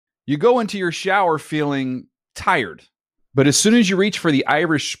You go into your shower feeling tired, but as soon as you reach for the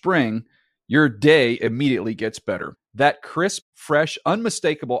Irish Spring, your day immediately gets better. That crisp, fresh,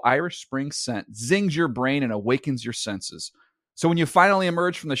 unmistakable Irish Spring scent zings your brain and awakens your senses. So when you finally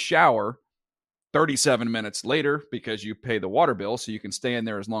emerge from the shower 37 minutes later, because you pay the water bill so you can stay in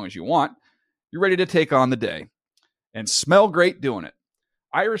there as long as you want, you're ready to take on the day and smell great doing it.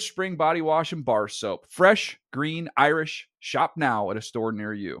 Irish Spring Body Wash and Bar Soap. Fresh, green, Irish. Shop now at a store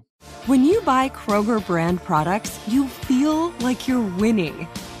near you. When you buy Kroger brand products, you feel like you're winning.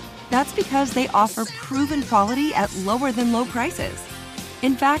 That's because they offer proven quality at lower than low prices.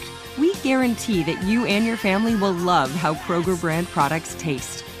 In fact, we guarantee that you and your family will love how Kroger brand products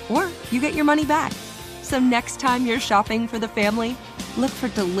taste, or you get your money back. So next time you're shopping for the family, look for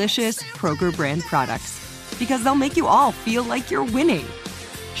delicious Kroger brand products, because they'll make you all feel like you're winning.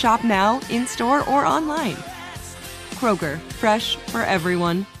 Shop now, in-store, or online. Kroger, fresh for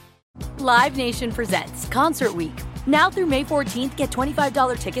everyone. Live Nation presents Concert Week. Now through May 14th, get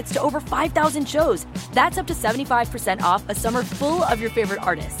 $25 tickets to over 5,000 shows. That's up to 75% off a summer full of your favorite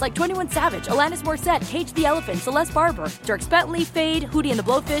artists like 21 Savage, Alanis Morissette, Cage the Elephant, Celeste Barber, Dierks Bentley, Fade, Hootie and the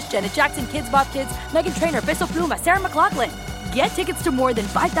Blowfish, Janet Jackson, Kidz Bop Kids, Meghan Trainor, Bissell Pluma, Sarah McLachlan. Get tickets to more than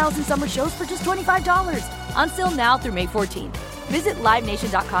 5,000 summer shows for just $25. Until now through May 14th. Visit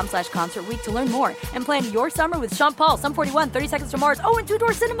LiveNation.com/Concert Week to learn more and plan your summer with Sean Paul, Sum 41, 30 Seconds to Mars, and Two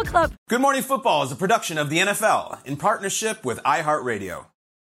Door Cinema Club. Good Morning Football is a production of the NFL in partnership with iHeartRadio.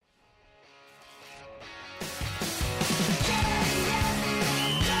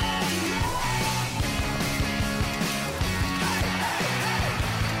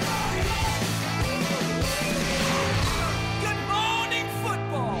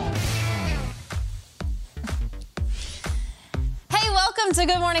 Welcome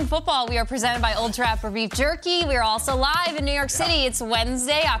to Good Morning Football. We are presented by Old Trapper Beef Jerky. We are also live in New York City. It's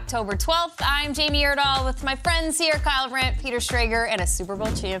Wednesday, October 12th. I'm Jamie Erdahl with my friends here, Kyle Brandt, Peter Strager, and a Super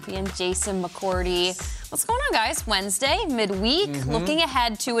Bowl champion, Jason McCourty. What's going on, guys? Wednesday, midweek, looking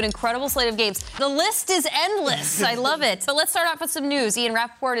ahead to an incredible slate of games. The list is endless. I love it. But let's start off with some news. Ian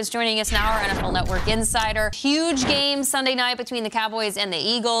Rappaport is joining us now, our NFL Network insider. Huge game Sunday night between the Cowboys and the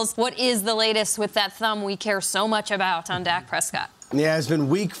Eagles. What is the latest with that thumb we care so much about on Dak Prescott? Yeah, it's been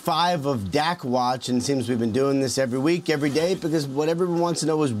week 5 of Dak Watch, and it seems we've been doing this every week, every day, because what everyone wants to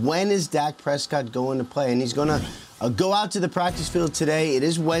know is when is Dak Prescott going to play? And he's going to go out to the practice field today. It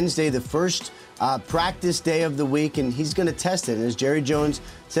is Wednesday, the first practice day of the week, and he's going to test it. And as Jerry Jones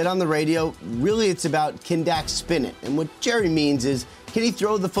said on the radio, really it's about can Dak spin it? And what Jerry means is, can he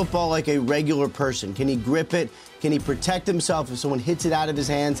throw the football like a regular person? Can he grip it? Can he protect himself if someone hits it out of his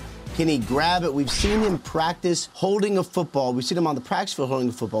hands? Can he grab it? We've seen him practice holding a football. We've seen him on the practice field holding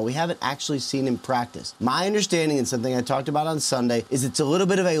a football. We haven't actually seen him practice. My understanding, and something I talked about on Sunday, is it's a little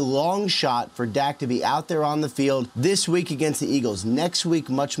bit of a long shot for Dak to be out there on the field this week against the Eagles. Next week,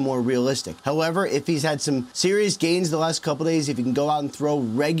 much more realistic. However, if he's had some serious gains the last couple days, if he can go out and throw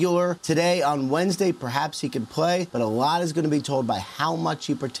regular today on Wednesday, perhaps he can play. But a lot is going to be told by how much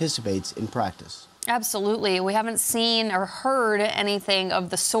he participates in practice. Absolutely. We haven't seen or heard anything of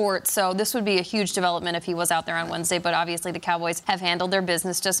the sort, so this would be a huge development if he was out there on Wednesday, but obviously the Cowboys have handled their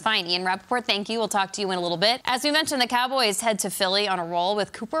business just fine. Ian Rappaport, thank you. We'll talk to you in a little bit. As we mentioned, the Cowboys head to Philly on a roll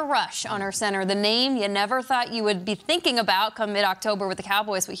with Cooper Rush on center, the name you never thought you would be thinking about come mid-October with the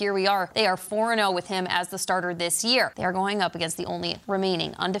Cowboys, but here we are. They are 4-0 with him as the starter this year. They are going up against the only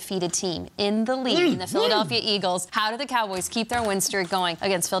remaining undefeated team in the league, the Philadelphia Eagles. How do the Cowboys keep their win streak going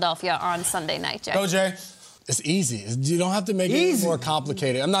against Philadelphia on Sunday night, Jay? Go, Jay. It's easy. You don't have to make it more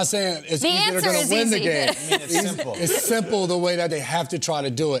complicated. I'm not saying it's easy. They're going to win the game. I mean, it's simple. It's simple the way that they have to try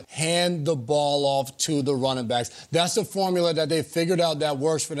to do it. Hand the ball off to the running backs. That's the formula that they figured out that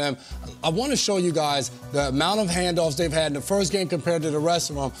works for them. I want to show you guys the amount of handoffs they've had in the first game compared to the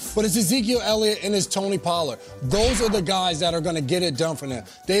rest of them. But it's Ezekiel Elliott and it's Tony Pollard. Those are the guys that are going to get it done for them.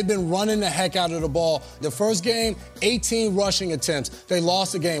 They've been running the heck out of the ball. The first game, 18 rushing attempts. They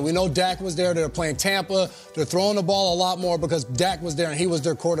lost the game. We know Dak was there. They're playing Tampa. They're throwing the ball a lot more because Dak was there and he was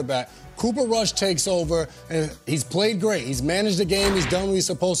their quarterback. Cooper Rush takes over, and he's played great. He's managed the game. He's done what he's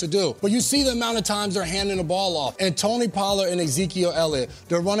supposed to do. But you see the amount of times they're handing the ball off. And Tony Pollard and Ezekiel Elliott,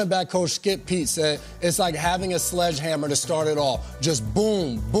 their running back coach Skip Peete said, it's like having a sledgehammer to start it off. Just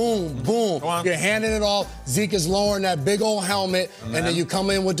boom, boom, boom. You're handing it off. Zeke is lowering that big old helmet, and then you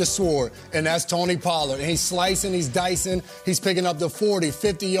come in with the sword. And that's Tony Pollard. And he's slicing, he's dicing. He's picking up the 40,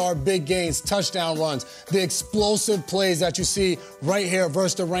 50-yard big gains, touchdown runs. The explosive plays that you see right here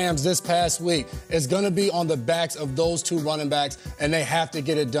versus the Rams this this past week is going to be on the backs of those two running backs, and they have to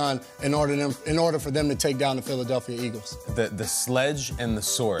get it done in order for them to take down the Philadelphia Eagles. The sledge and the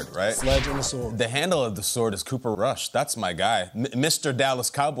sword, right? Sledge and the sword. The handle of the sword is Cooper Rush. That's my guy. Mr. Dallas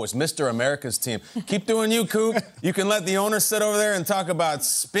Cowboys, Mr. America's team. Keep doing you, Coop. You can let the owner sit over there and talk about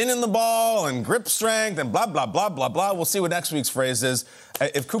spinning the ball and grip strength and blah, blah, blah, blah, blah. We'll see what next week's phrase is.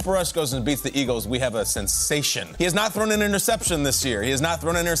 If Cooper Rush goes and beats the Eagles, we have a sensation. He has not thrown an interception this year. He has not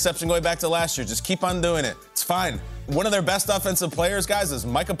thrown an interception going back to last year. Just keep on doing it. It's fine. One of their best offensive players, guys, is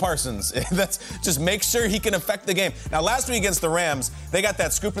Micah Parsons. Just make sure he can affect the game. Now, last week against the Rams, they got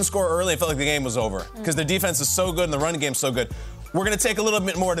that scoop and score early. It felt like the game was over because their defense is so good and the running game's so good. We're going to take a little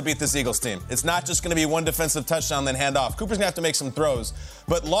bit more to beat this Eagles team. It's not just going to be one defensive touchdown, then hand off. Cooper's going to have to make some throws.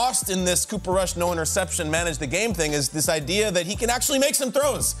 But lost in this Cooper Rush, no interception, manage the game thing is this idea that he can actually make some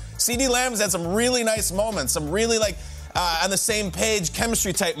throws. CeeDee Lamb's had some really nice moments, some really on the same page,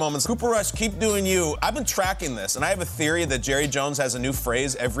 chemistry type moments. Cooper Rush, keep doing you. I've been tracking this, and I have a theory that Jerry Jones has a new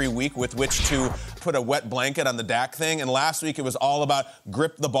phrase every week with which to put a wet blanket on the Dak thing. And last week it was all about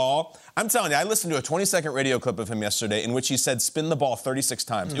grip the ball. I'm telling you, I listened to a 20-second radio clip of him yesterday in which he said spin the ball 36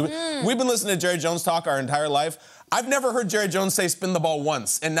 times. We've been listening to Jerry Jones talk our entire life. I've never heard Jerry Jones say spin the ball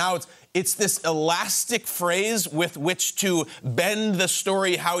once. And now it's this elastic phrase with which to bend the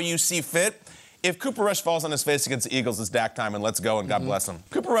story how you see fit. If Cooper Rush falls on his face against the Eagles, it's Dak time, and let's go, and God bless him.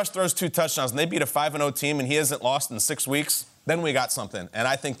 Cooper Rush throws 2 touchdowns, and they beat a 5-0 team, and he hasn't lost in 6 weeks. Then we got something. And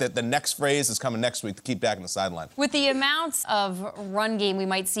I think that the next phrase is coming next week to keep Dak on the sideline. With the amounts of run game we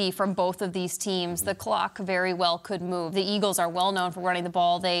might see from both of these teams, the clock very well could move. The Eagles are well known for running the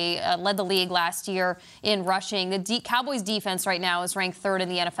ball. They led the league last year in rushing. The Cowboys defense right now is ranked 3rd in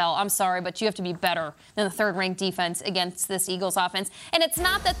the NFL. I'm sorry, but you have to be better than the 3rd-ranked defense against this Eagles offense. And it's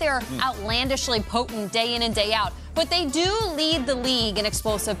not that they're outlandishly potent day in and day out, but they do lead the league in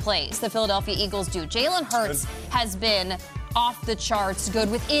explosive plays. The Philadelphia Eagles do. Jalen Hurts has been off the charts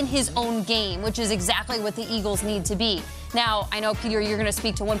good within his own game, which is exactly what the Eagles need to be. Now, I know, Peter, you're going to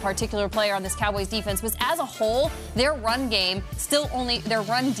speak to one particular player on this Cowboys defense, but as a whole, their run defense still only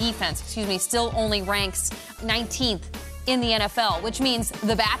ranks 19th in the NFL, which means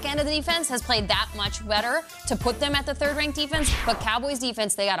the back end of the defense has played that much better to put them at the 3rd-ranked defense. But Cowboys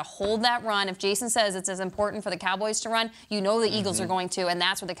defense, they got to hold that run. If Jason says it's as important for the Cowboys to run, you know the Eagles are going to, and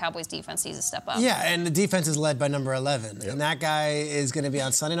that's where the Cowboys defense needs to step up. Yeah, and the defense is led by number 11. Yep. And that guy is going to be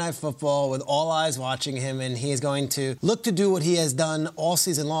on Sunday Night Football with all eyes watching him, and he is going to look to do what he has done all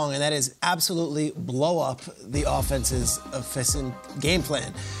season long, and that is absolutely blow up the offense's efficient game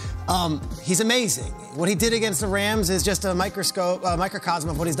plan. He's amazing. What he did against the Rams is just a microcosm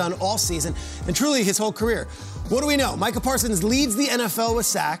of what he's done all season and truly his whole career. What do we know? Micah Parsons leads the NFL with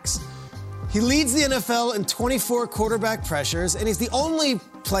sacks. He leads the NFL in 24 quarterback pressures, and he's the only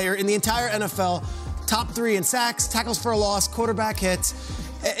player in the entire NFL top 3 in sacks, tackles for a loss, quarterback hits.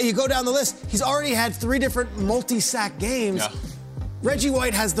 You go down the list, he's already had 3 different multi-sack games. Yeah. Reggie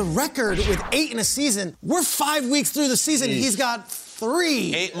White has the record with 8 in a season. We're 5 weeks through the season. Jeez. He's got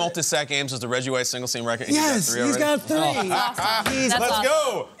 3. 8 multi-sack games is the Reggie White single-seam record. Yes, he's got 3. Awesome. Let's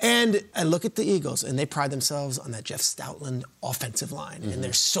go. And look at the Eagles, and they pride themselves on that Jeff Stoutland offensive line. And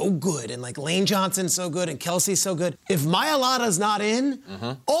they're so good, and Lane Johnson's so good, and Kelsey's so good. If Mailata's not in,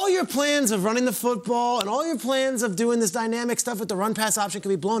 all your plans of running the football and all your plans of doing this dynamic stuff with the run-pass option can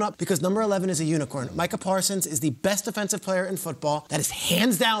be blown up because number 11 is a unicorn. Micah Parsons is the best defensive player in football. That is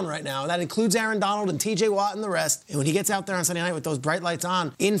hands down right now. That includes Aaron Donald and T.J. Watt and the rest. And when he gets out there on Sunday night with those bright lights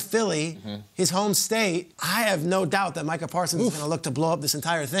on in Philly, his home state, I have no doubt that Micah Parsons is going to look to blow up this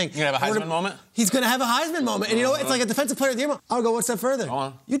entire thing. He's going to have a Heisman moment? He's going to have a Heisman moment. And you know what? It's like a defensive player of the year. I'll go one step further. Go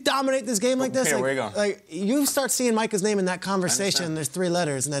on. You dominate this game like this. Okay, where you going? You start seeing Micah's name in that conversation, there's 3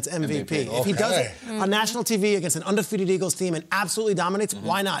 letters, and that's MVP. Okay. If he does it on national TV against an undefeated Eagles team and absolutely dominates,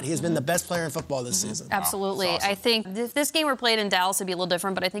 why not? He has been the best player in football this season. Absolutely. Wow, awesome. I think if this game were played in Dallas, it'd be a little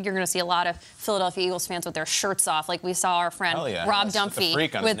different, but I think you're going to see a lot of Philadelphia Eagles fans with their shirts off, like we saw our friend Rob Dunphy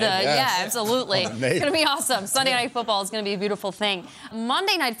with the absolutely. It's going to be awesome. Sunday Night Football is going to be a beautiful thing.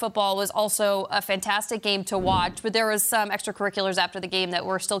 Monday Night Football was also a fantastic game to watch, but there was some extracurriculars after the game that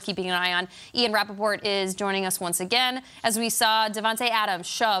we're still keeping an eye on. Ian Rappaport is joining us once again as we saw Davante Adams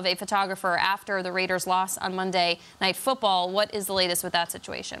shove a photographer after the Raiders' loss on Monday Night Football. What is the latest with that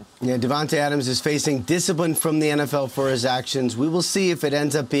situation? Yeah, Davante Adams is facing discipline from the NFL for his actions. We will see if it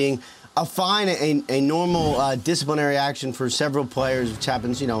ends up being a fine, a normal disciplinary action for several players, which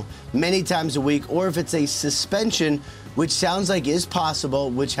happens, many times a week, or if it's a suspension, which sounds like is possible,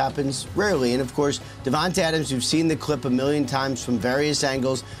 which happens rarely. And, of course, Davante Adams, you've seen the clip a million times from various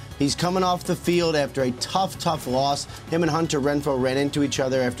angles. He's coming off the field after a tough loss. Him and Hunter Renfrow ran into each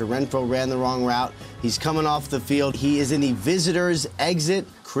other after Renfrow ran the wrong route. He's coming off the field. He is in the visitors' exit,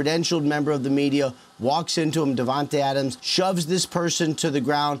 credentialed member of the media, walks into him. Davante Adams shoves this person to the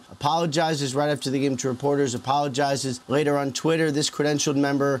ground, apologizes right after the game to reporters, apologizes later on Twitter. This credentialed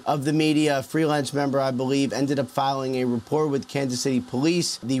member of the media, a freelance member, I believe, ended up filing a report with Kansas City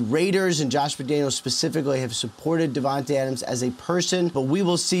Police. The Raiders and Josh McDaniels specifically have supported Davante Adams as a person, but we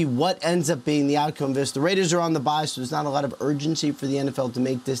will see what ends up being the outcome of this. The Raiders are on the bye, so there's not a lot of urgency for the NFL to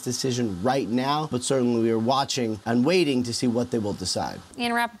make this decision right now, but certainly we are watching and waiting to see what they will decide.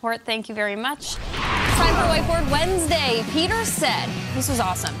 Ian Rappaport, thank you very much. Time for Whiteboard Wednesday. Peter said, this was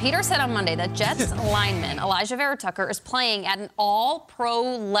awesome. Peter said on Monday that Jets lineman Elijah Vera Tucker is playing at an all-pro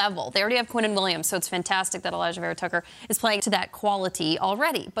level. They already have Quinnen Williams, so it's fantastic that Elijah Vera Tucker is playing to that quality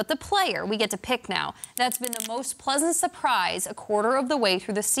already. But the player we get to pick now that's been the most pleasant surprise a quarter of the way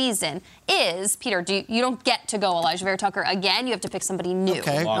through the season is, Peter, you don't get to go Elijah Vera Tucker again. You have to pick somebody new.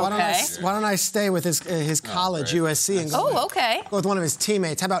 Okay. Why don't I stay with his college, USC, and go with one of his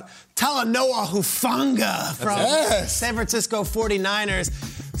teammates. How about Talanoa Hufanga from San Francisco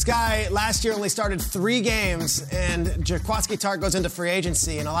 49ers. This guy last year only started 3 games, and Jaquiski Tartt goes into free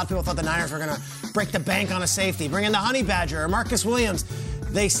agency, and a lot of people thought the Niners were going to break the bank on a safety, bring in the Honey Badger or Marcus Williams.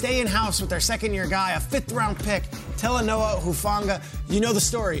 They stay in-house with their second-year guy, a 5th-round pick, Talanoa Hufanga. You know the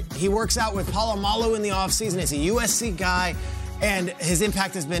story. He works out with Polamalu in the offseason. He's a USC guy, and his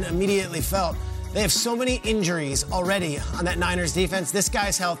impact has been immediately felt. They have so many injuries already on that Niners defense. This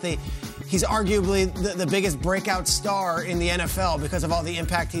guy's healthy. He's arguably the biggest breakout star in the NFL because of all the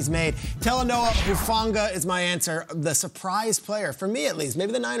impact he's made. Talanoa Hufanga is my answer. The surprise player, for me at least,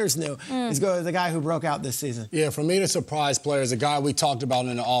 maybe the Niners knew, is the guy who broke out this season. Yeah, for me, the surprise player is a guy we talked about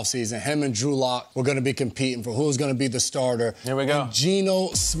in the offseason. Him and Drew Lock were going to be competing for who's going to be the starter. Here we go. And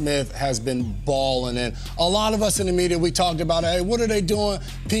Geno Smith has been balling in. A lot of us in the media, we talked about, hey, what are they doing?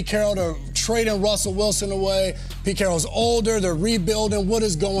 Pete Carroll, they're trading Russell Wilson away. Pete Carroll's older. They're rebuilding. What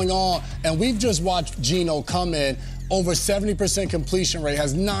is going on? And we've just watched Geno come in, over 70% completion rate,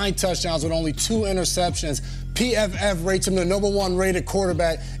 has 9 touchdowns with only 2 interceptions. PFF rates him the #1 rated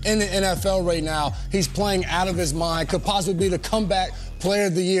quarterback in the NFL right now. He's playing out of his mind, could possibly be the comeback player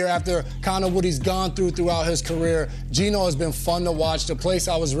of the year after kind of what he's gone through throughout his career. Geno has been fun to watch. The place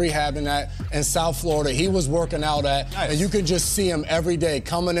I was rehabbing at in South Florida, he was working out at, and you can just see him every day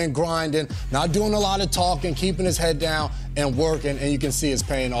coming in, grinding, not doing a lot of talking, keeping his head down and working, and you can see it's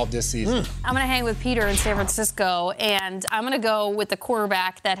paying off this season. I'm going to hang with Peter in San Francisco, and I'm going to go with the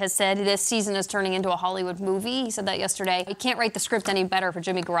quarterback that has said this season is turning into a Hollywood movie. He said that yesterday. He can't write the script any better for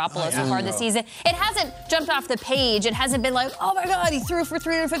Jimmy Garoppolo so far this season. It hasn't jumped off the page. It hasn't been like, oh my God, he threw for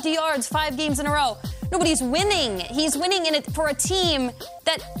 350 yards 5 games in a row. Nobody's winning. He's winning in it for a team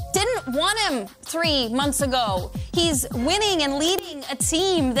that didn't want him 3 months ago. He's winning and leading a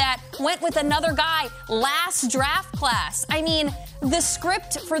team that went with another guy last draft class. I mean, the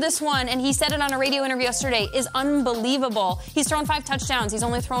script for this one, and he said it on a radio interview yesterday, is unbelievable. He's thrown 5 touchdowns. He's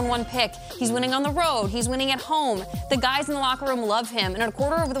only thrown 1 pick. He's winning on the road. He's winning at home. The guys in the locker room love him. And a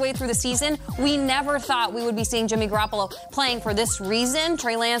quarter of the way through the season, we never thought we would be seeing Jimmy Garoppolo playing for this reason.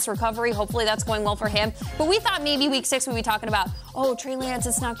 Trey Lance recovery, hopefully that's going well for him. But we thought maybe week 6 we'd be talking about, oh, Trey Lance,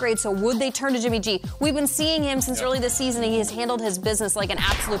 it's not great, so would they turn to Jimmy G? We've been seeing him since early this season, and he has handled his business like an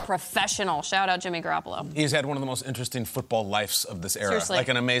absolute professional. Shout out Jimmy Garoppolo. He's had one of the most interesting football lives of this era. Seriously. Like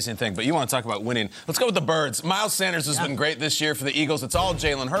an amazing thing. But you want to talk about winning. Let's go with the Birds. Miles Sanders has been great this year for the Eagles. It's all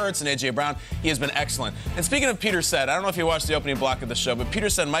Jalen Hurts and A.J. Brown. He has been excellent. And speaking of Peter said, I don't know if you watched the opening block of the show, but Peter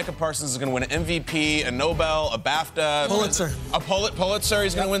said Micah Parsons is going to win an MVP, a Nobel, a BAFTA. Pulitzer. A Pulitzer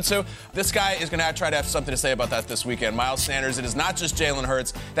he's going to win too. This guy is going to try to have something to say about that this weekend. Miles Sanders, it is not just Jalen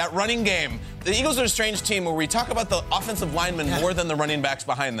Hurts. That running game, the Eagles are a strange team where we talk about the offensive linemen more than the running backs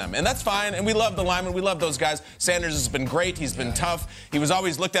behind them. And that's fine, and we love the linemen. We love those guys. Sanders has been great. He's been tough. He was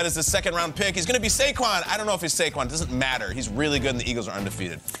always looked at as a second-round pick. He's going to be Saquon. I don't know if he's Saquon. It doesn't matter. He's really good, and the Eagles are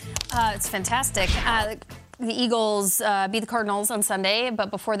undefeated. It's fantastic. the Eagles beat the Cardinals on Sunday,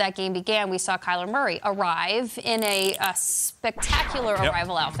 but before that game began, we saw Kyler Murray arrive in a spectacular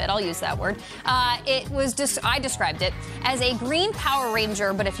arrival outfit. I'll use that word. It was I described it as a green Power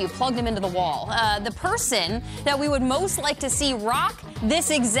Ranger, but if you plugged him into the wall. The person that we would most like to see rock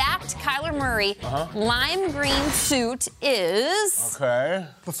this exact Kyler Murray lime green suit is... Okay.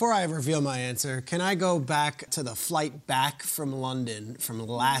 Before I reveal my answer, can I go back to the flight back from London from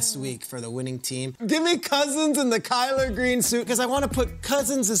last week for the winning team? Give me Cousins in the Kyler green suit, because I want to put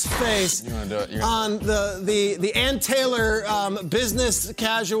Cousins' face on the Ann Taylor business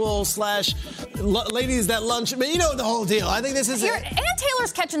casual / ladies that lunch. But you know the whole deal. I think this is... Ann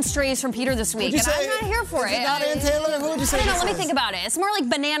Taylor's catching strays from Peter this week, and I'm not here for it. Is it not Ann Taylor? Who would you say? I don't know. Let me think about it. It's more like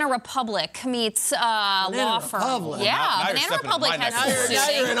Banana Republic meets law firm. Republic. Yeah, now Banana Republic has some suiting. Now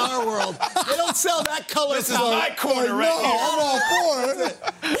you're in our world. They don't sell that color. This is my corner right here. I'm all for it.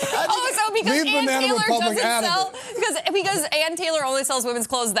 So because Leave Ann Banana Taylor Republic doesn't out sell, of because Ann Taylor only sells women's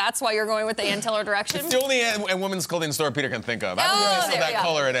clothes, that's why you're going with the Ann Taylor direction? It's the only women's clothing store Peter can think of. I don't really sell that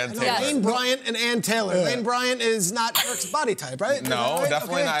color at Ann Taylor. Lane Bryant and Ann Taylor. Lane Bryant is not Kirk's body type, right? No, right?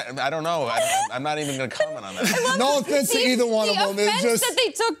 definitely not. I don't know. I'm not even going to comment on that. No offense to either one of them. The It's offense just that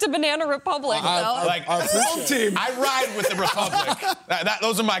they took to Banana Republic, though. Like, home team. I ride with the Republic.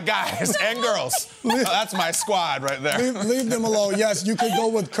 Those are my guys and girls. That's my squad right there. leave them alone. Yes, you could go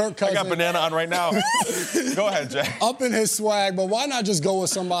with Kirk Cousins. I got Banana on right now. Go ahead, Jay. Up in his swag, but why not just go with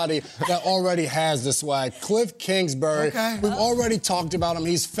somebody that already has the swag? Cliff Kingsbury. Okay. We've already talked about him.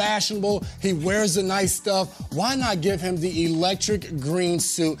 He's fashionable. He wears the nice stuff. Why not give him the electric green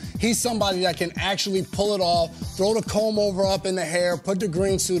suit? He's somebody that can actually pull it off, throw the comb over up in the hair, put the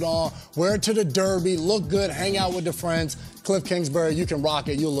green suit on, wear it to the Derby, look good, hang out with the friends. Cliff Kingsbury, you can rock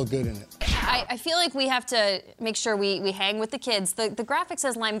it. You'll look good in it. I feel like we have to make sure we hang with the kids. The graphic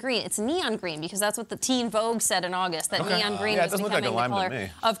says lime green. It's neon green because that's what the Teen Vogue said in August, that neon green was becoming the color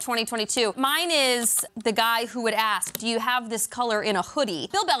of 2022. Mine is the guy who would ask, do you have this color in a hoodie?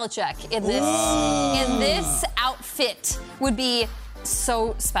 Bill Belichick in this outfit would be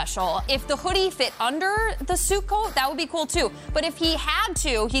so special. If the hoodie fit under the suit coat, that would be cool too. But if he had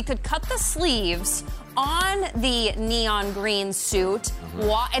to, he could cut the sleeves on the neon green suit.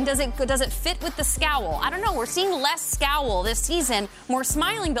 And does it fit with the scowl? I don't know. We're seeing less scowl this season, more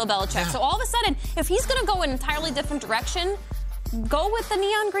smiling Bill Belichick. So all of a sudden, if he's going to go an entirely different direction, go with the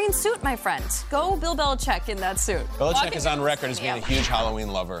neon green suit, my friend. Go Bill Belichick in that suit. Belichick is on record as being a huge Halloween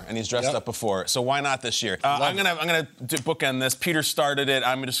lover, and he's dressed up before. So why not this year? I'm gonna bookend this. Peter started it.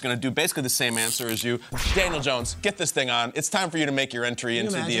 I'm just gonna do basically the same answer as you. Daniel Jones, get this thing on. It's time for you to make your entry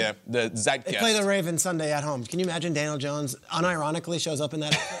into the zeitgeist. They play the Ravens Sunday at home. Can you imagine Daniel Jones unironically shows up in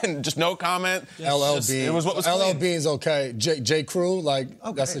that? Just no comment. LLB. It was what was LLB clean. is okay. J. Crew,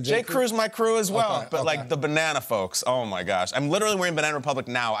 that's the J. Crew's my crew as well. But like the banana folks, oh my gosh. I'm literally wearing Banana Republic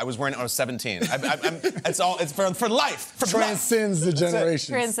now. I was wearing it when I was 17. It's for life. Transcends the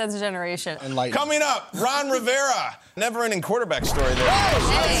generation. Transcends the generation. Coming up, Ron Rivera. Never-ending quarterback story there.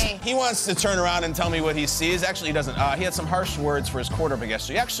 Hey. He wants to turn around and tell me what he sees. Actually, he doesn't. He had some harsh words for his quarterback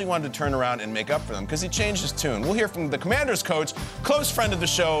yesterday. He actually wanted to turn around and make up for them because he changed his tune. We'll hear from the Commanders coach, close friend of the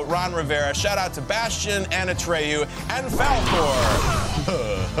show, Ron Rivera. Shout out to Bastian, Anatreyu, and Falcor.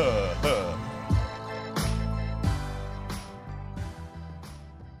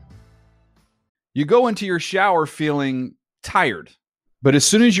 You go into your shower feeling tired, but as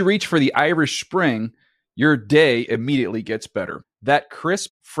soon as you reach for the Irish Spring, your day immediately gets better. That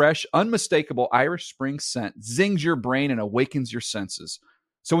crisp, fresh, unmistakable Irish Spring scent zings your brain and awakens your senses.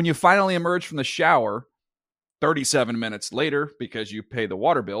 So when you finally emerge from the shower, 37 minutes later, because you pay the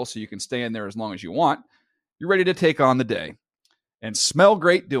water bill so you can stay in there as long as you want, you're ready to take on the day and smell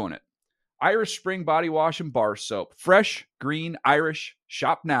great doing it. Irish Spring Body Wash and Bar Soap. Fresh, green, Irish.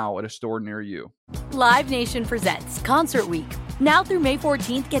 Shop now at a store near you. Live Nation presents Concert Week. Now through May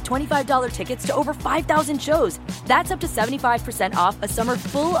 14th, get $25 tickets to over 5,000 shows. That's up to 75% off a summer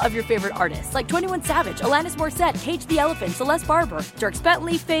full of your favorite artists like 21 Savage, Alanis Morissette, Cage the Elephant, Celeste Barber, Dierks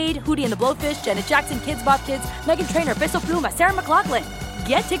Bentley, Fade, Hootie and the Blowfish, Janet Jackson, Kids Bop Kids, Meghan Trainor, Peso Pluma, Sarah McLachlan.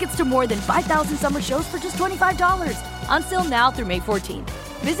 Get tickets to more than 5,000 summer shows for just $25. On sale now through May 14th.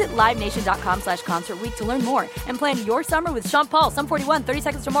 Visit LiveNation.com/Concert Week to learn more and plan your summer with Sean Paul, Sum 41, 30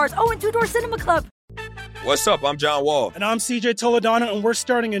 Seconds to Mars, and Two Door Cinema Club. What's up? I'm John Wall. And I'm CJ Toledano, and we're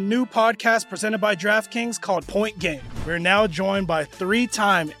starting a new podcast presented by DraftKings called Point Game. We're now joined by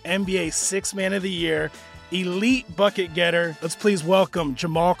three-time NBA Sixth Man of the Year, elite bucket getter. Let's please welcome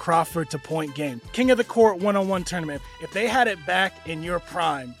Jamal Crawford to Point Game. King of the Court one-on-one tournament. If they had it back in your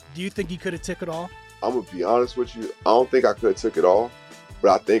prime, do you think you could have took it all? I'm going to be honest with you. I don't think I could have took it all,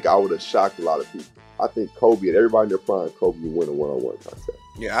 but I think I would have shocked a lot of people. I think Kobe and everybody in their prime, Kobe will win a one-on-one contest.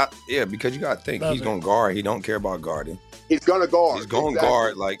 Yeah, because you got to think, he's going to guard. He don't care about guarding. He's going to guard. He's going to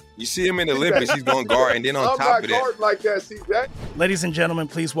guard. Like, you see him in the Olympics, he's going to guard. And then on top of that. I'm not guarding like that, CJ. Ladies and gentlemen,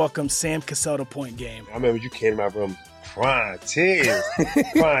 please welcome Sam Cassell to Point Game. I remember you came to my room crying, tears,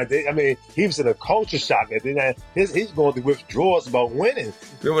 crying. I mean, he was in a culture shock. And then he's going through withdrawals about winning.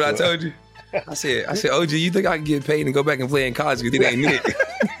 Remember what I told you? I said, OG, you think I can get paid and go back and play in college because it ain't it?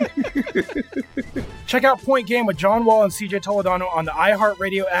 Check out Point Game with John Wall and CJ Toledano on the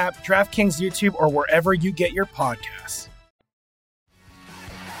iHeartRadio app, DraftKings YouTube, or wherever you get your podcasts.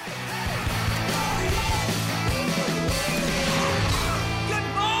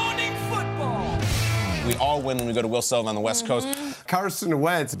 We all win when we go to Will Selden on the West Coast. Carson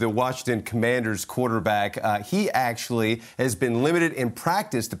Wentz, the Washington Commanders quarterback, he actually has been limited in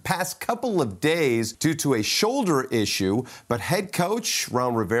practice the past couple of days due to a shoulder issue. But head coach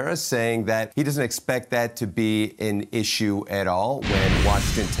Ron Rivera saying that he doesn't expect that to be an issue at all when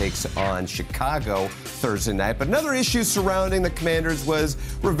Washington takes on Chicago Thursday night. But another issue surrounding the Commanders was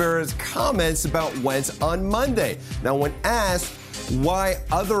Rivera's comments about Wentz on Monday. Now, when asked why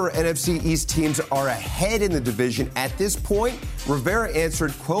other NFC East teams are ahead in the division at this point, Rivera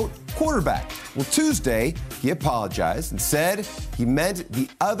answered, quote, quarterback. Well, Tuesday, he apologized and said he meant the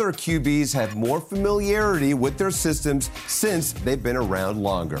other QBs have more familiarity with their systems since they've been around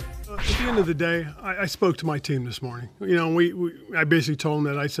longer. At the end of the day, I spoke to my team this morning. You know, I basically told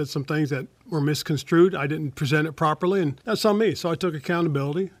them that I said some things that were misconstrued. I didn't present it properly, and that's on me. So I took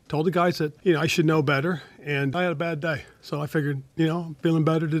accountability, told the guys that, I should know better, and I had a bad day. So I figured, I'm feeling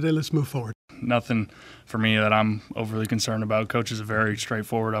better today. Let's move forward. Nothing for me that I'm overly concerned about. Coach is a very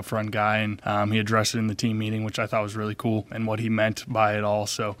straightforward, upfront guy, and he addressed it in the team meeting, which I thought was really cool, and what he meant by it all.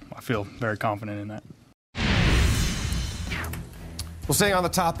 So I feel very confident in that. Well, staying on the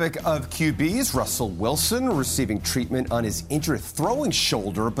topic of QBs, Russell Wilson receiving treatment on his injured throwing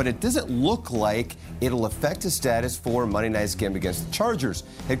shoulder, but it doesn't look like it'll affect his status for Monday night's game against the Chargers.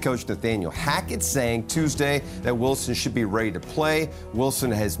 Head coach Nathaniel Hackett saying Tuesday that Wilson should be ready to play.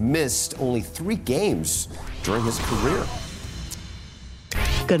 Wilson has missed only 3 games during his career.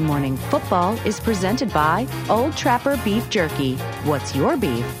 Good Morning Football is presented by Old Trapper Beef Jerky. What's your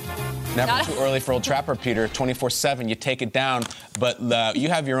beef? Never too early for Old Trapper, Peter. 24/7, you take it down. But you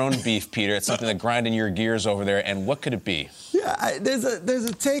have your own beef, Peter. It's something that grinding your gears over there. And what could it be? Yeah, there's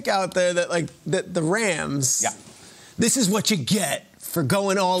a take out there that the Rams. Yeah. This is what you get for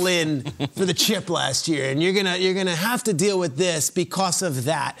going all in for the chip last year, and you're gonna have to deal with this because of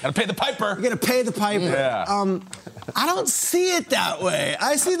that. Gotta pay the piper. You're gonna pay the piper. Yeah. I don't see it that way.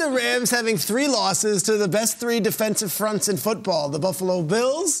 I see the Rams having 3 losses to the best 3 defensive fronts in football: the Buffalo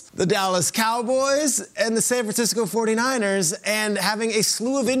Bills, the Dallas Cowboys, and the San Francisco 49ers, and having a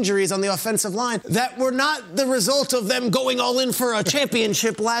slew of injuries on the offensive line that were not the result of them going all in for a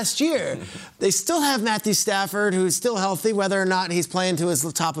championship last year. They still have Matthew Stafford, who's still healthy, whether or not he's playing to his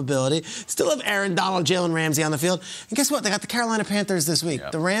top ability. Still have Aaron Donald, Jalen Ramsey on the field. And guess what? They got the Carolina Panthers this week.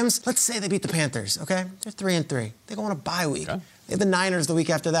 Yep. The Rams, let's say they beat the Panthers, okay? They're 3-3. They go on a bye week. Okay. They have the Niners the week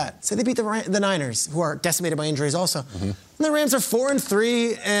after that. So they beat the Niners, who are decimated by injuries also. Mm-hmm. And the Rams are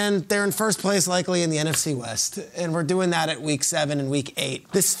 4-3, and they're in first place likely in the NFC West. And we're doing that at week 7 and week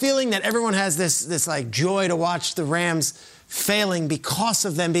 8. This feeling that everyone has this like joy to watch the Rams failing because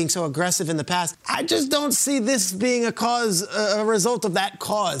of them being so aggressive in the past. I just don't see this being a result of that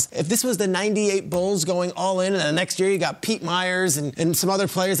cause. If this was the 98 Bulls going all in, and the next year you got Pete Myers and some other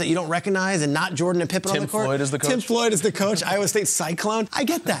players that you don't recognize, and not Jordan and Pippen on the court. Tim Floyd is the coach. Tim Floyd is the coach, Iowa State Cyclone. I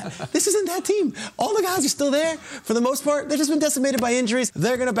get that. This isn't that team. All the guys are still there. For the most part, they've just been decimated by injuries.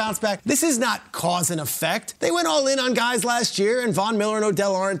 They're going to bounce back. This is not cause and effect. They went all in on guys last year, and Von Miller and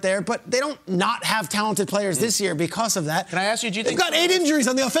Odell aren't there, but they don't not have talented players this year because of that. Can I ask you, do you think they've got 8 injuries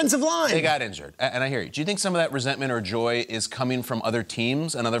on the offensive line? They got injured, and I hear you. Do you think some of that resentment or joy is coming from other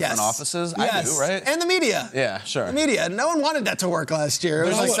teams and other front offices? Yes. I do, right? And the media. Yeah, sure. The media. No one wanted that to work last year.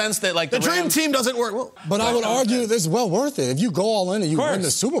 There's a sense that the dream team doesn't work. Well, but I would argue this is well worth it. If you go all in and you win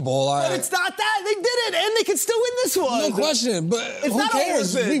the Super Bowl, but it's not that. They did it, and they can still win this one. No question. But it's who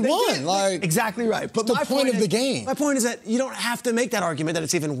cares? We won. Exactly right. But the point of the game. My point is that you don't have to make that argument that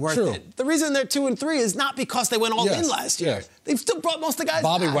it's even worth it. The reason they're 2-3 is not because they went all in last year. Yes. They've still brought most of the guys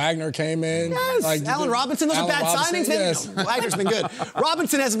Bobby back. Wagner came in. Yes. Allen Robinson. Those are bad signings. Yes. Wagner's been good.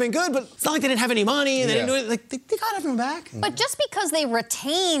 Robinson hasn't been good, but it's not like they didn't have any money and they didn't do it. Like, they got everyone back. But just because they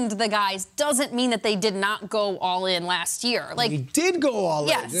retained the guys doesn't mean that they did not go all in last year. Like, they did go all in.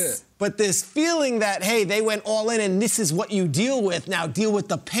 Yes. But this feeling that, hey, they went all in and this is what you deal with, now deal with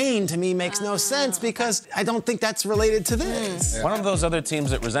the pain, to me makes no sense because I don't think that's related to this. One of those other teams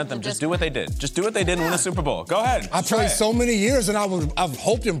that resent them, just do what they did. Just do what they did and win a Super Bowl. Go ahead. I played so many years, and I've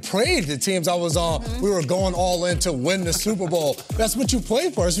hoped and prayed the teams I was on, we were going all in to win the Super Bowl. That's what you play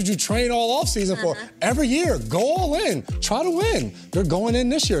for. That's what you train all offseason for. Every year, go all in. Try to win. They're going in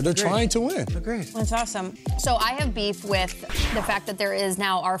this year. They're trying to win. Agreed. That's awesome. So I have beef with the fact that there is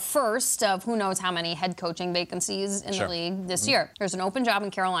now our first of who knows how many head coaching vacancies in the league this year. There's an open job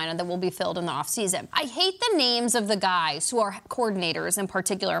in Carolina that will be filled in the offseason. I hate the names of the guys who are coordinators in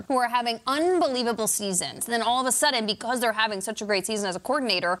particular, who are having unbelievable seasons. And then all of a sudden, because they're having such a great season as a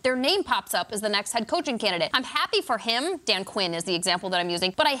coordinator, their name pops up as the next head coaching candidate. I'm happy for him. Dan Quinn is the example that I'm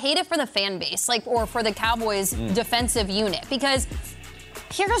using. But I hate it for the fan base, or for the Cowboys defensive unit, because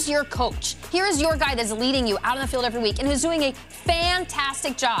here's your coach. Here is your guy that's leading you out on the field every week and who's doing a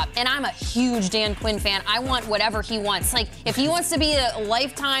fantastic job. And I'm a huge Dan Quinn fan. I want whatever he wants. If he wants to be a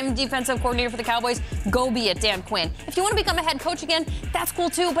lifetime defensive coordinator for the Cowboys, go be it, Dan Quinn. If you want to become a head coach again, that's cool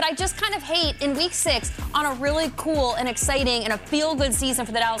too. But I just kind of hate in week 6 on a really cool and exciting and a feel-good season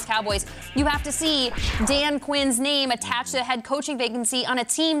for the Dallas Cowboys, you have to see Dan Quinn's name attached to a head coaching vacancy on a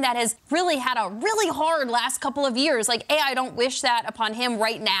team that has really had a really hard last couple of years. I don't wish that upon him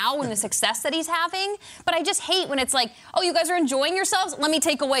right now and the success that he's having, but I just hate when it's oh, you guys are enjoying yourselves? Let me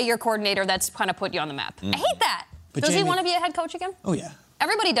take away your coordinator that's kind of put you on the map. I hate that. But does Jamie, he want to be a head coach again? Oh, yeah.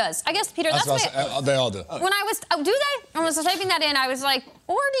 Everybody does. I guess, Peter, that's what they all do. When I was, do they? I was typing that in, I was like,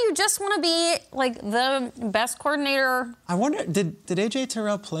 or do you just want to be, the best coordinator? I wonder, did A.J.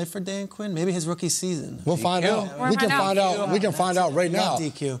 Terrell play for Dan Quinn? Maybe his rookie season. We'll find out. We can find out. We can find out right now.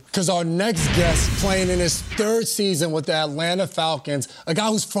 DQ. Because our next guest, playing in his 3rd season with the Atlanta Falcons, a guy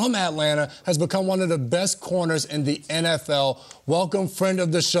who's from Atlanta, has become one of the best corners in the NFL. Welcome, friend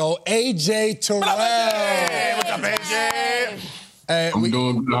of the show, A.J. Terrell. Hey, what's up, A.J.? Hey, We're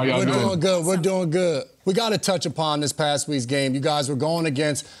doing good. We're doing good. We got to touch upon this past week's game. You guys were going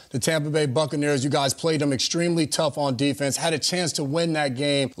against the Tampa Bay Buccaneers. You guys played them extremely tough on defense, had a chance to win that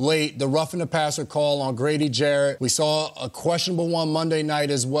game late. The roughing the passer call on Grady Jarrett. We saw a questionable one Monday night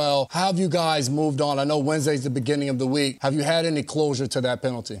as well. How have you guys moved on? I know Wednesday's the beginning of the week. Have you had any closure to that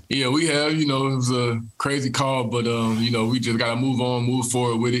penalty? Yeah, we have. It was a crazy call, but, we just got to move on, move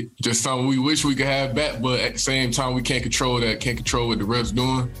forward with it. Just something we wish we could have back, but at the same time, we can't control that, can't control what the refs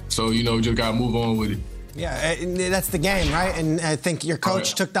doing. So, we just got to move on with it. Yeah, that's the game, right? And I think your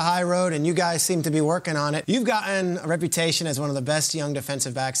coach took the high road, and you guys seem to be working on it. You've gotten a reputation as one of the best young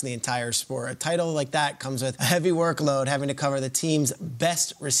defensive backs in the entire sport. A title like that comes with a heavy workload, having to cover the team's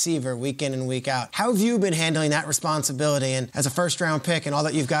best receiver week in and week out. How have you been handling that responsibility? And as a first-round pick and all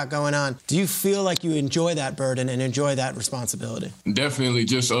that you've got going on, do you feel like you enjoy that burden and enjoy that responsibility? Definitely.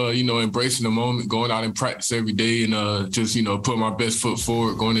 Just, embracing the moment, going out and practice every day and just, putting my best foot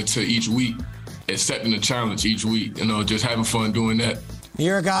forward going into each week. Accepting the challenge each week, just having fun doing that.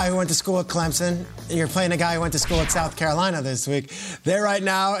 You're a guy who went to school at Clemson. You're playing a guy who went to school at South Carolina this week. They're right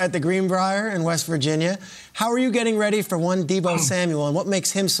now at the Greenbrier in West Virginia. How are you getting ready for one Deebo Samuel, and what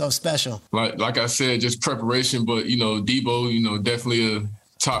makes him so special? Like I said, just preparation, but, Deebo, definitely a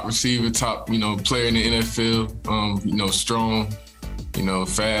top receiver, top, player in the NFL, strong,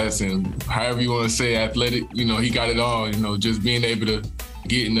 fast, and however you want to say athletic, he got it all, just being able to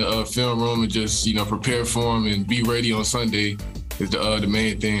get in the film room and just, prepare for him and be ready on Sunday is the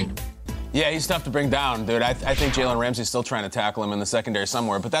main thing. Yeah, he's tough to bring down, dude. I think Jalen Ramsey's still trying to tackle him in the secondary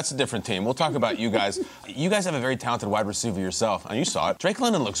somewhere, but that's a different team. We'll talk about you guys. You guys have a very talented wide receiver yourself, and you saw it. Drake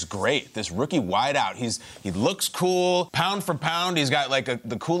London looks great. This rookie wideout, he looks cool. Pound for pound, he's got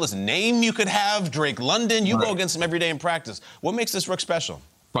the coolest name you could have, Drake London. You go against him every day in practice. What makes this rook special?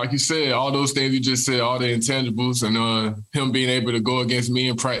 Like you said, all those things you just said, all the intangibles, and him being able to go against me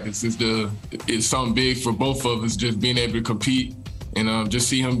in practice is something big for both of us. Just being able to compete and just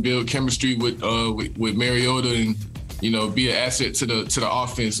see him build chemistry with Mariota and be an asset to the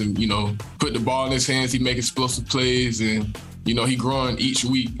offense and put the ball in his hands. He make explosive plays and he growing each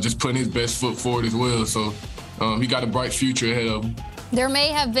week, just putting his best foot forward as well. So he got a bright future ahead of him. There may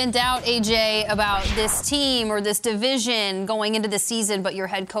have been doubt, AJ, about this team or this division going into the season, but your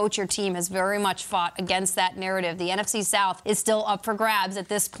head coach, your team, has very much fought against that narrative. The NFC South is still up for grabs at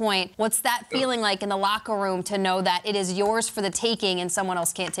this point. What's that feeling like in the locker room to know that it is yours for the taking and someone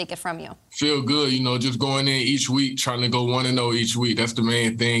else can't take it from you? Feel good, just going in each week, trying to go 1-0 each week. That's the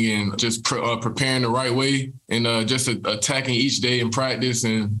main thing, and just preparing the right way and just attacking each day in practice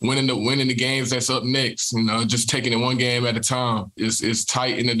and winning the games that's up next. Just taking it one game at a time. It's it's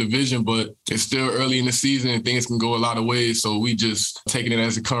tight in the division, but it's still early in the season and things can go a lot of ways. So we just taking it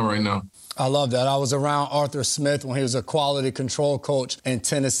as it comes right now. I love that. I was around Arthur Smith when he was a quality control coach in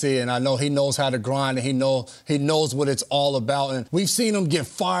Tennessee, and I know he knows how to grind, and he knows what it's all about. And we've seen him get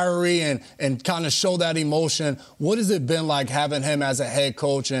fiery and kind of show that emotion. What has it been like having him as a head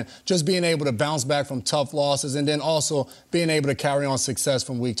coach and just being able to bounce back from tough losses and then also being able to carry on success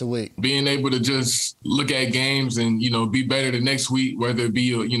from week to week? Being able to just look at games and, be better the next week, whether it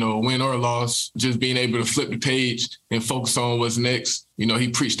be a win or a loss, just being able to flip the page and focus on what's next. He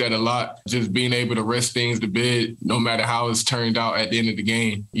preached that a lot, just being able to rest things to bed, no matter how it's turned out at the end of the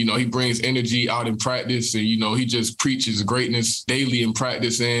game. He brings energy out in practice and, he just preaches greatness daily in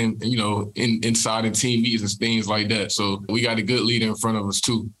practice and, inside in team meetings and things like that. So we got a good leader in front of us,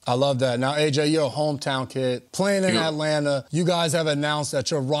 too. I love that. Now, AJ, you're a hometown kid playing in Atlanta. You guys have announced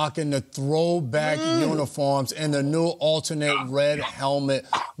that you're rocking the throwback uniforms and the new alternate red helmet.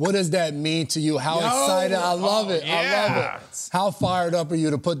 What does that mean to you? How excited? I love it. Yeah. I love it. How fired up are you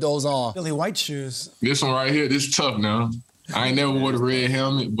to put those on? Billy White shoes. This one right here, this is tough now. I ain't never wore the red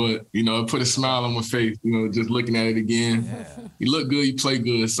helmet, but, it put a smile on my face, just looking at it again. Yeah. You look good, you play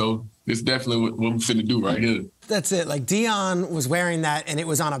good, so it's definitely what we're finna do right here. That's it. Like, Deion was wearing that, and it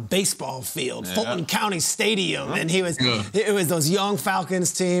was on a baseball field, Fulton County Stadium, and it was those young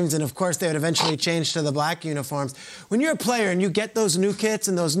Falcons teams, and of course they would eventually change to the black uniforms. When you're a player and you get those new kits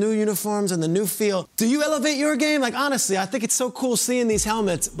and those new uniforms and the new feel, do you elevate your game? Like, honestly, I think it's so cool seeing these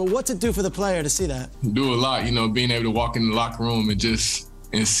helmets, but what's it do for the player to see that? Do a lot, being able to walk in the locker room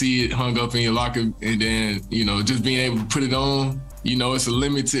and see it hung up in your locker, and then, just being able to put it on. It's a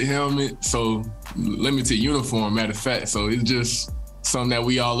limited helmet, so limited uniform, matter of fact. So it's just something that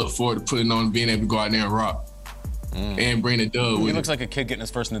we all look forward to putting on, being able to go out there and rock. And bring a dub with He looks like a kid getting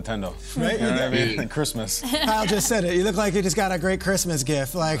his first Nintendo. Right? You know what I mean? Yeah. Christmas. Kyle just said it. You look like you just got a great Christmas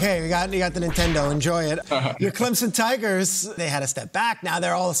gift. Like, hey, you got the Nintendo. Enjoy it. Your Clemson Tigers, they had a step back. Now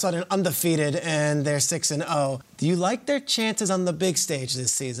they're all of a sudden undefeated, and they're 6-0. Do you like their chances on the big stage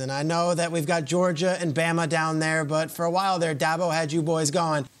this season? I know that we've got Georgia and Bama down there, but for a while there, Dabo had you boys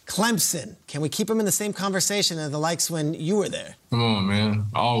going. Clemson, can we keep them in the same conversation as the likes when you were there? Come on, man.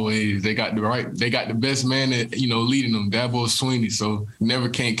 Always. They got the best man that, leading them, Dabo Swinney. So never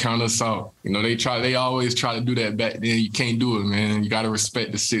can't count us out. They always try to do that back then. You can't do it, man. You got to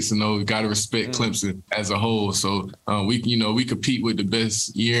respect the 6-0. You got to respect Clemson as a whole. So we compete with the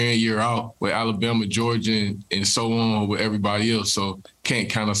best year in, year out with Alabama, Georgia, and so on with everybody else. So can't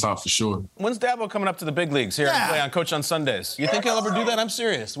count us out for sure. When's Dabo coming up to the big leagues here and play on Coach on Sundays? You think he'll ever do that? I'm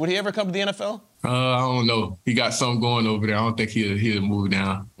serious. Would he ever come to the NFL? I don't know. He got something going over there. I don't think he'll move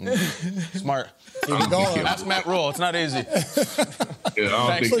down. Smart. Ask Matt Rule. It's not easy.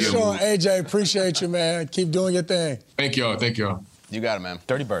 Thanks for sure, AJ. Appreciate you, man. Keep doing your thing. Thank y'all. You got it, man.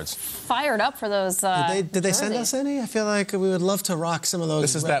 Dirty Birds. Fired up for those. Did they send us any? I feel like we would love to rock some of those.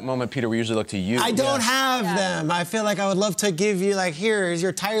 This is that moment, Peter, we usually look to you. I don't have them. I feel like I would love to give you, here's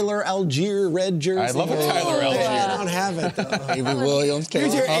your Tyler Algier red jersey. I love a Tyler Algier. I don't have it, though. Avery Williams.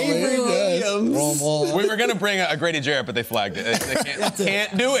 Here's your Avery Williams. We were going to bring a Grady Jarrett, but they flagged it. They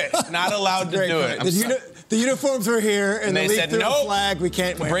can't do it. Not allowed to do it. The uniforms were here, and they the league said, threw no. a flag. We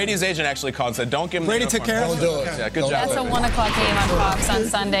can't wear. Brady's agent actually called and said, don't give him Brady the took care of it? Don't do it. Yeah, good job. That's a 1 o'clock game on Fox on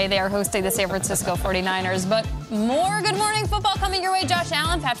Sunday. They are hosting the San Francisco 49ers. But more Good Morning Football coming your way. Josh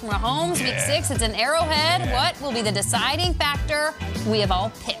Allen, Patrick Mahomes, Week 6. It's in Arrowhead. What will be the deciding factor? We have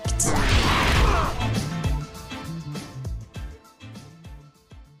all picked.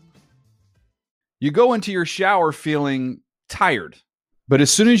 You go into your shower feeling tired, but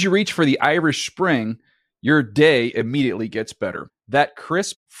as soon as you reach for the Irish Spring, your day immediately gets better. That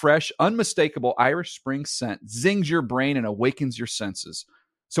crisp, fresh, unmistakable Irish Spring scent zings your brain and awakens your senses.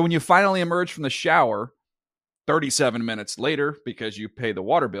 So when you finally emerge from the shower, 37 minutes later, because you pay the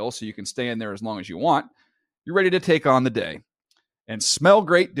water bill so you can stay in there as long as you want, you're ready to take on the day. And smell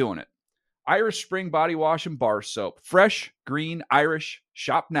great doing it. Irish Spring Body Wash and Bar Soap. Fresh, green, Irish.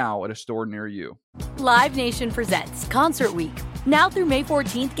 Shop now at a store near you. Live Nation presents Concert Week. Now through May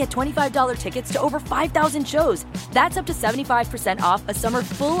 14th, get $25 tickets to over 5,000 shows. That's up to 75% off a summer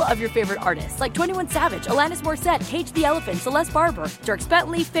full of your favorite artists like 21 Savage, Alanis Morissette, Cage the Elephant, Celeste Barber, Dierks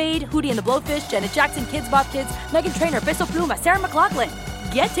Bentley, Fade, Hootie and the Blowfish, Janet Jackson, Kidz Bop Kids, Meghan Trainor, Bissell Pluma, Sarah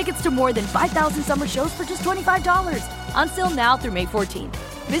McLachlan. Get tickets to more than 5,000 summer shows for just $25. Until now through May 14th.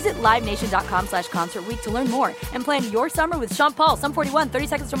 Visit LiveNation.com/Concert Week to learn more and plan your summer with Sean Paul, Sum 41, 30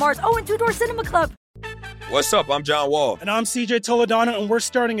 Seconds to Mars, and Two Door Cinema Club. What's up? I'm John Wall. And I'm CJ Toledano, and we're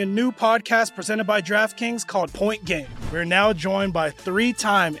starting a new podcast presented by DraftKings called Point Game. We're now joined by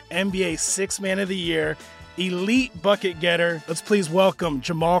 3-time NBA Sixth Man of the Year, elite bucket getter. Let's please welcome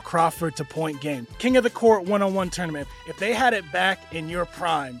Jamal Crawford to Point Game. King of the Court one-on-one tournament. If they had it back in your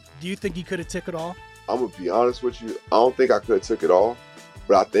prime, do you think you could have took it all? I'm going to be honest with you. I don't think I could have took it all,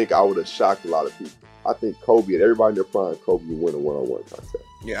 but I think I would have shocked a lot of people. I think Kobe and everybody in their prime, Kobe would win a one-on-one contest.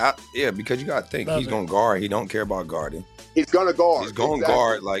 Yeah, because you got to think he's going to guard. He don't care about guarding. He's going to guard. He's going to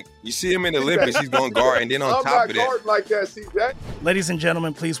guard. Like, you see him in the Olympics, he's going to guard. And then on top of that. I'm not guarding like that, CJ. Ladies and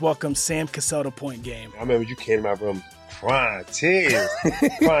gentlemen, please welcome Sam Cassell to Point Game. I remember you came in my room crying, tears,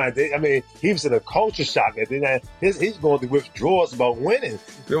 crying. I mean, he was in a culture shock. And then he's going through withdrawals about winning.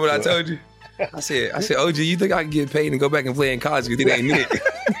 Remember what I told you? I said, OG, you think I can get paid and go back and play in college because it ain't it?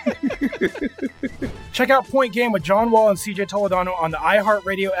 Check out Point Game with John Wall and CJ Toledano on the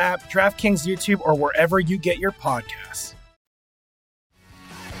iHeartRadio app, DraftKings YouTube, or wherever you get your podcasts.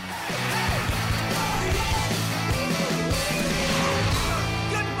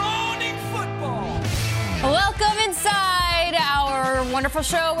 Welcome inside our wonderful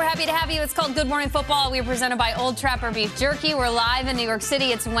show. We're happy to have you. It's called Good Morning Football. We are presented by Old Trapper Beef Jerky. We're live in New York City.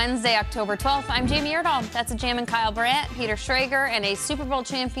 It's Wednesday, October 12th. I'm Jamie Erdahl. That's a Jam and Kyle Brandt, Peter Schrager, and a Super Bowl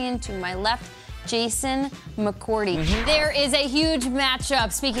champion to my left, Jason McCourty. There is a huge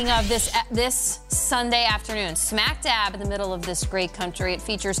matchup, speaking of this Sunday afternoon. Smack dab in the middle of this great country. It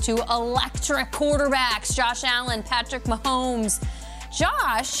features two electric quarterbacks, Josh Allen, Patrick Mahomes.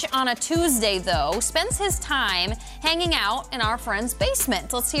 Josh, on a Tuesday, though, spends his time hanging out in our friend's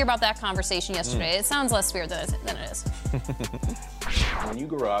basement. Let's hear about that conversation yesterday. It sounds less weird than it is. When you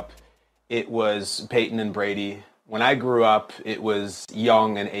grew up, it was Peyton and Brady. When I grew up, it was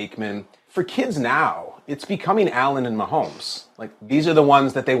Young and Aikman. For kids now, it's becoming Allen and Mahomes. Like, these are the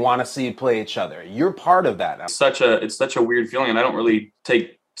ones that they want to see play each other. You're part of that. It's such a weird feeling, and I don't really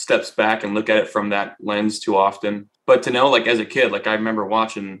take steps back and look at it from that lens too often. But to know, like, as a kid, like, I remember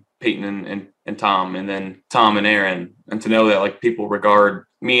watching Peyton and Tom, and then Tom and Aaron, and to know that, like, people regard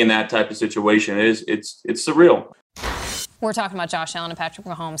me in that type of situation, it's surreal. We're talking about Josh Allen and Patrick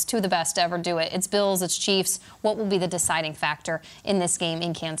Mahomes, two of the best to ever do it. It's Bills, it's Chiefs. What will be the deciding factor in this game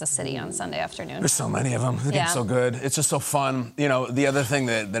in Kansas City on Sunday afternoon? There's so many of them. The game's so good. It's just so fun. You know, the other thing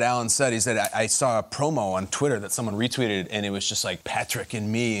that Allen said, he said, I saw a promo on Twitter that someone retweeted, and it was just like Patrick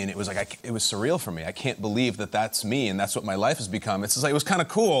and me, and it was like, it was surreal for me. I can't believe that that's me, and that's what my life has become. It's just like, it was kind of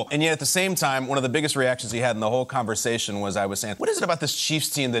cool. And yet at the same time, one of the biggest reactions he had in the whole conversation was, I was saying, what is it about this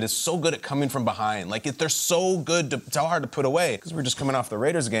Chiefs team that is so good at coming from behind? Like, they're so good, it's so hard to put away, because we're just coming off the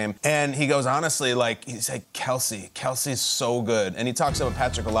Raiders game. And he goes, honestly, like, he's like, Kelsey's so good. And he talks about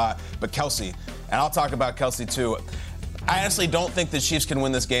Patrick a lot, but Kelsey, and I'll talk about Kelsey too. I honestly don't think the Chiefs can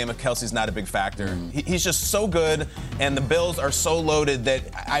win this game if Kelsey's not a big factor. He's just so good, and the Bills are so loaded that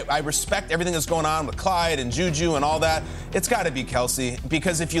I respect everything that's going on with Clyde and Juju and all that. It's got to be Kelsey,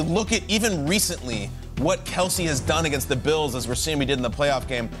 because if you look at even recently what Kelsey has done against the Bills, as we're seeing he did in the playoff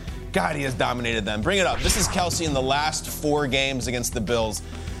game, God, he has dominated them. Bring it up. This is Kelsey in the last 4 games against the Bills.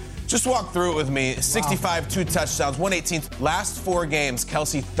 Just walk through it with me. 65, 2 touchdowns, 118. Last 4 games,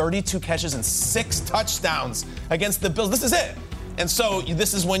 Kelsey 32 catches and 6 touchdowns against the Bills. This is it. And so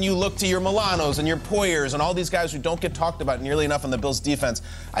this is when you look to your Milanos and your Poyers and all these guys who don't get talked about nearly enough on the Bills defense.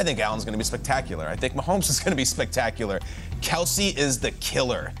 I think Allen's going to be spectacular. I think Mahomes is going to be spectacular. Kelsey is the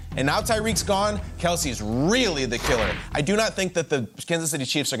killer. And now Tyreek's gone, Kelsey's really the killer. I do not think that the Kansas City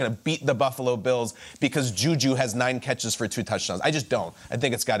Chiefs are going to beat the Buffalo Bills because Juju has 9 catches for 2 touchdowns. I just don't. I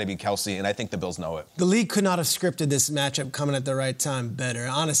think it's got to be Kelsey, and I think the Bills know it. The league could not have scripted this matchup coming at the right time better.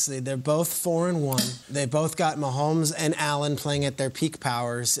 Honestly, they're both 4-1. They both got Mahomes and Allen playing at their peak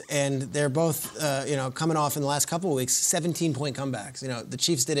powers, and they're both, coming off in the last couple of weeks, 17-point comebacks. You know, the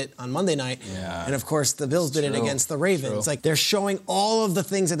Chiefs did it on Monday night, and of course the Bills did it against the Ravens. Like, they're showing all of the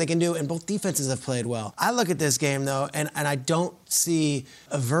things that they can do, and both defenses have played well. I look at this game, though, and I don't see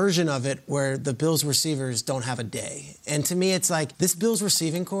a version of it where the Bills receivers don't have a day. And to me, it's like this Bills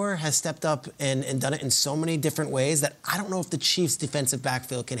receiving core has stepped up and done it in so many different ways that I don't know if the Chiefs' defensive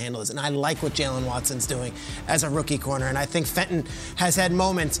backfield can handle this. And I like what Jalen Watson's doing as a rookie corner, and I think Fenton has had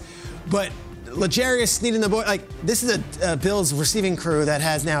moments, but L'Jarius Sneed and the boy, like, this is a Bills receiving crew that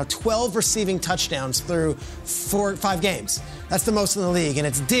has now 12 receiving touchdowns through 5 games. That's the most in the league, and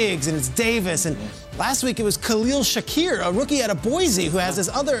it's Diggs, and it's Davis, and last week it was Khalil Shakir, a rookie out of Boise, who has this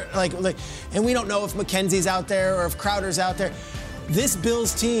other, and we don't know if McKenzie's out there or if Crowder's out there. This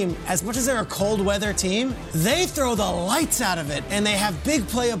Bills team, as much as they're a cold weather team, they throw the lights out of it, and they have big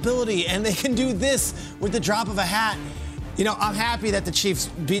playability, and they can do this with the drop of a hat. You know, I'm happy that the Chiefs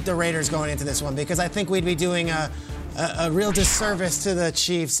beat the Raiders going into this one, because I think we'd be doing a a real disservice to the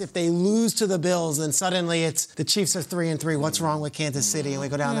Chiefs if they lose to the Bills and suddenly it's the Chiefs are 3-3. What's wrong with Kansas City? And we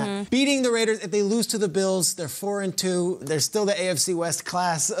go down that. Beating the Raiders, if they lose to the Bills, they're 4-2. They're still the AFC West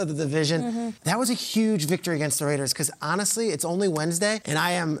class of the division. That was a huge victory against the Raiders because honestly, it's only Wednesday and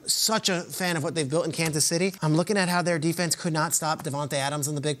I am such a fan of what they've built in Kansas City. I'm looking at how their defense could not stop Devontae Adams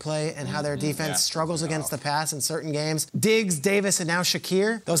on the big play and how their defense struggles against the pass in certain games. Diggs, Davis, and now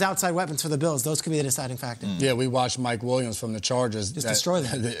Shakir, those outside weapons for the Bills, those could be the deciding factor. Yeah, we watched Mike Williams from the Chargers. Just destroy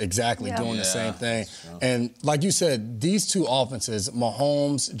them. Exactly, doing the same thing. And like you said, these two offenses,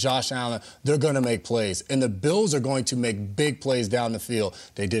 Mahomes, Josh Allen, they're going to make plays. And the Bills are going to make big plays down the field.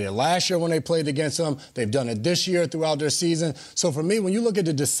 They did it last year when they played against them. They've done it this year throughout their season. So for me, when you look at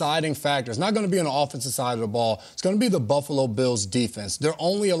the deciding factor, it's not going to be on the offensive side of the ball. It's going to be the Buffalo Bills defense. They're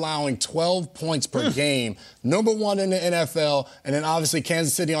only allowing 12 points per game, number one in the NFL, and then obviously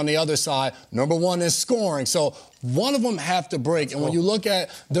Kansas City on the other side, number one in scoring. So one of them have to break. And when you look at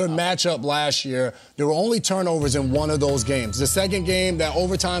their matchup last year, there were only turnovers in one of those games. The second game, that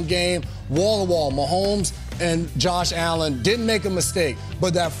overtime game, wall-to-wall, Mahomes and Josh Allen didn't make a mistake.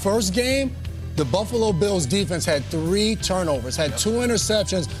 But that first game, the Buffalo Bills defense had 3 turnovers, had 2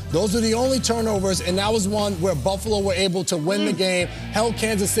 interceptions. Those are the only turnovers, and that was one where Buffalo were able to win the game, held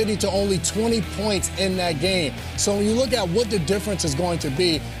Kansas City to only 20 points in that game. So when you look at what the difference is going to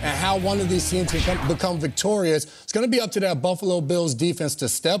be and how one of these teams can become victorious, it's going to be up to that Buffalo Bills defense to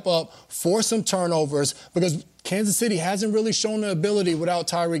step up, force some turnovers, because Kansas City hasn't really shown the ability without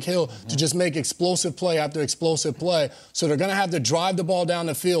Tyreek Hill to just make explosive play after explosive play. So they're going to have to drive the ball down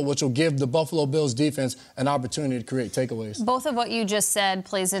the field, which will give the Buffalo Bills defense an opportunity to create takeaways. Both of what you just said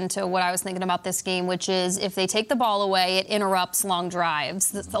plays into what I was thinking about this game, which is if they take the ball away, it interrupts long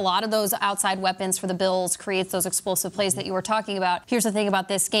drives. A lot of those outside weapons for the Bills creates those explosive plays that you were talking about. Here's the thing about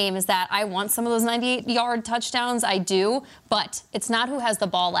this game is that I want some of those 98-yard touchdowns. I do. But it's not who has the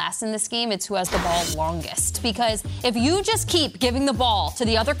ball last in this game. It's who has the ball longest. Because if you just keep giving the ball to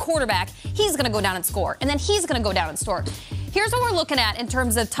the other quarterback, he's going to go down and score. And then he's going to go down and score. Here's what we're looking at in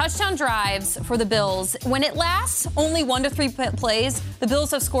terms of touchdown drives for the Bills. When it lasts only 1 to 3 plays, the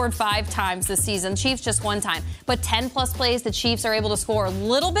Bills have scored 5 times this season. Chiefs just 1 time. But 10-plus plays, the Chiefs are able to score a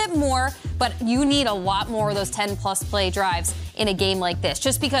little bit more. But you need a lot more of those 10-plus play drives in a game like this.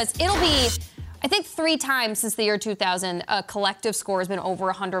 Just because it'll be, I think, 3 times since the year 2000, a collective score has been over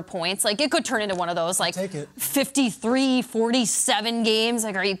 100 points. Like, it could turn into one of those, like, 53, 47 games.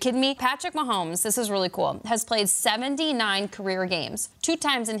 Like, are you kidding me? Patrick Mahomes, this is really cool, has played 79 career games. 2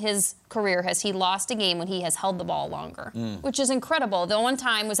 times in his career has he lost a game when he has held the ball longer, which is incredible. The one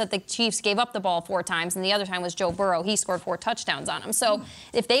time was that the Chiefs gave up the ball 4 times, and the other time was Joe Burrow. He scored 4 touchdowns on him. So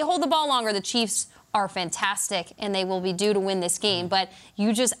if they hold the ball longer, the Chiefs are fantastic, and they will be due to win this game. But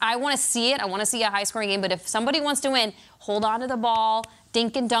I want to see it. I want to see a high-scoring game. But if somebody wants to win, hold on to the ball,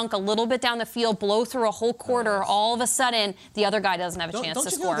 dink and dunk a little bit down the field, blow through a whole quarter. All of a sudden, the other guy doesn't have a chance to score.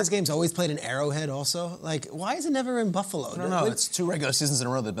 Don't you feel like this game's always played in Arrowhead also? Like, why is it never in Buffalo? I don't know. It's 2 regular seasons in a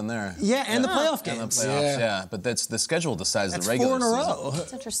row they've been there. Yeah, and the playoff games. And the playoffs, yeah. But that's the schedule decides the regular season. 4 in a row.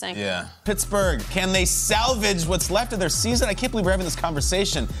 That's interesting. Yeah. Pittsburgh, can they salvage what's left of their season? I can't believe we're having this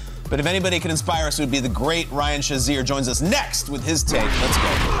conversation. But if anybody can inspire us, it would be the great Ryan Shazier. Joins us next with his take. Let's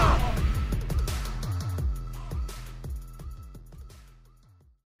go.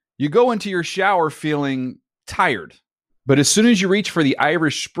 You go into your shower feeling tired, but as soon as you reach for the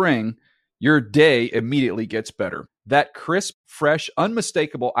Irish Spring, your day immediately gets better. That crisp, fresh,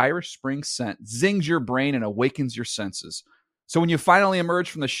 unmistakable Irish Spring scent zings your brain and awakens your senses. So when you finally emerge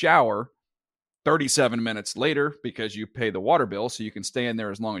from the shower 37 minutes later, because you pay the water bill so you can stay in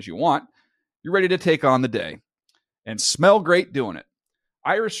there as long as you want, you're ready to take on the day and smell great doing it.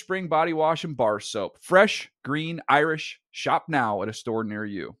 Irish Spring Body Wash and Bar Soap. Fresh, green, Irish. Shop now at a store near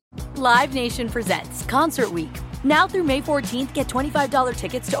you. Live Nation presents Concert Week. Now through May 14th, get $25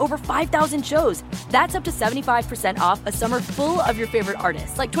 tickets to over 5,000 shows. That's up to 75% off a summer full of your favorite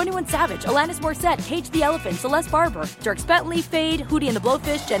artists like 21 Savage, Alanis Morissette, Cage the Elephant, Celeste Barber, Dierks Bentley, Fade, Hootie and the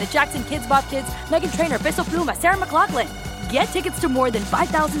Blowfish, Janet Jackson, Kids Bop Kids, Meghan Trainor, Bissell Pluma, Sarah McLachlan. Get tickets to more than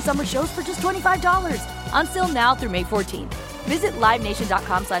 5,000 summer shows for just $25. Until now through May 14th. Visit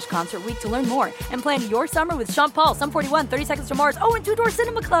LiveNation.com/Concert Week to learn more and plan your summer with Sean Paul, Sum 41, 30 Seconds to Mars, and Two Door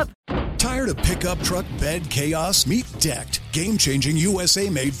Cinema Club. Tired of pickup truck bed chaos? Meet Decked. Game-changing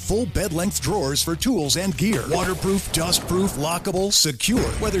USA-made full bed-length drawers for tools and gear. Waterproof, dust-proof, lockable, secure.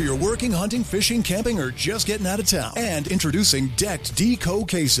 Whether you're working, hunting, fishing, camping, or just getting out of town. And introducing Decked Deco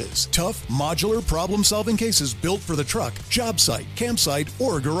cases. Tough, modular, problem-solving cases built for the truck, job site, campsite,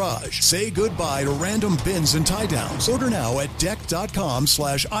 or garage. Say goodbye to random bins and tie-downs. Order now at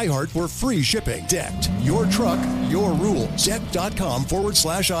decked.com/iHeart for free shipping. Decked. Your truck, your rules.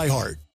 Decked.com/iHeart.